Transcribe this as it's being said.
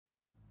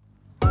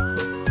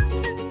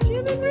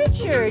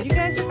Richard, you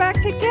guys are back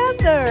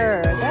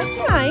together. That's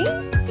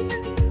nice.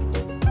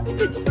 That's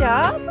good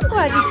stuff. I'm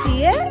glad to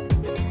see it.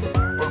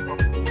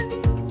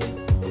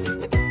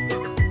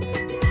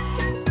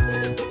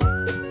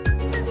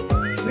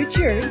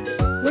 Richard,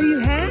 what do you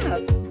have?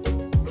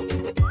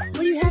 What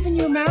do you have in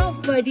your mouth,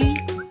 buddy?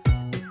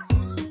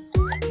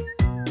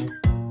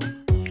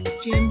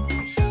 Jim,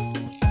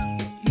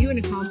 you an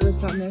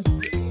accomplice on this.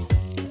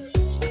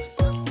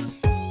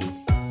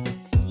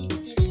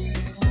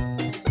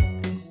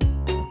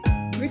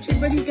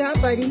 Richard, what do you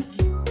got, buddy?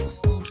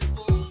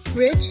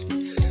 Rich?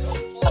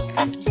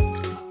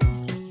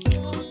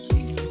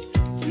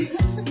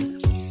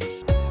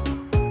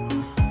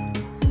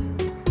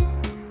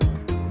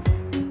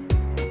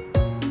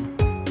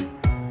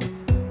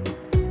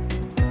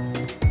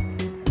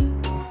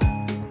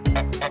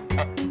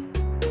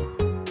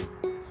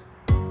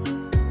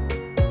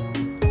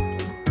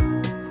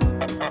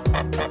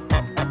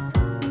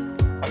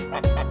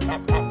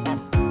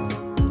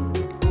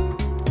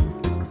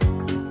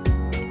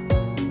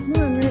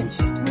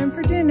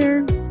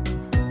 Dinner.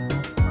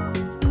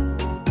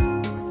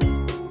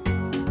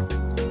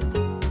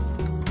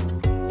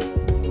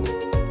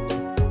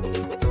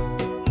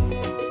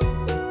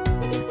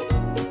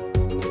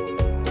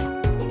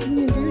 What are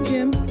you gonna do,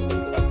 Jim?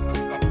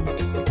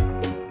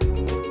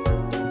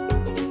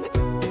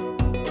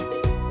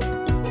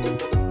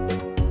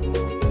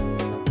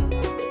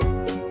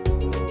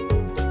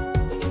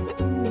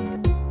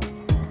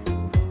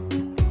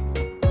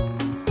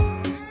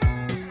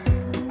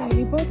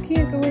 You both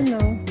can't go in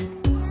though.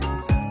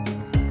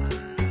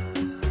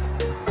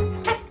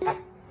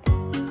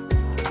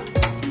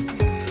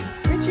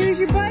 Here's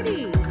your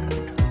buddy.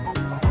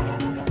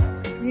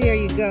 There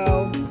you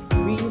go.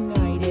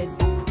 Reunited.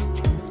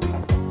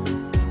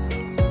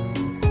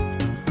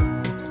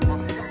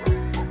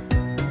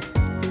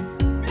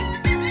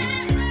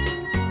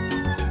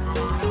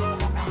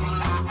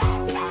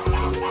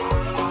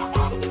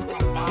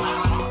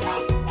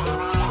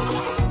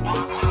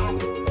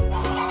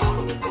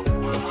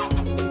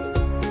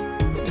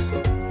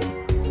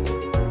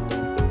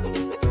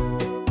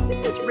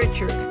 This is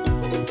Richard.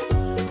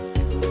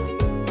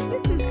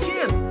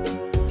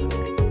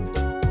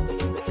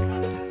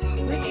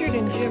 Richard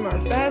and Jim are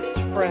best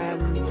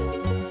friends.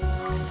 Jim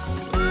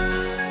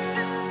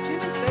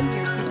has been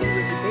here since he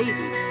was a baby,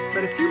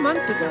 but a few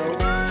months ago,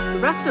 the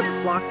rest of the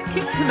flock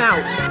kicked him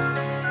out.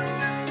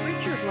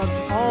 Richard loves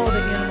all the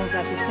animals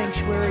at the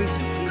sanctuary,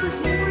 so he was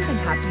more than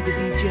happy to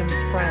be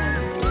Jim's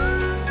friend.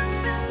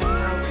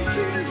 Now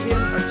Richard and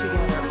Jim are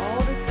together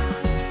all the time.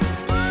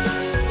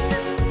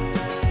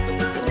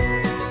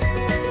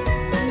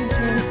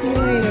 Jim, see you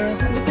later.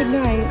 Have a good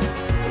night.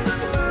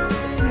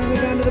 Can we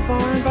go down to the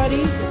barn,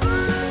 buddy?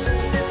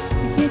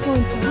 Go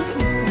inside.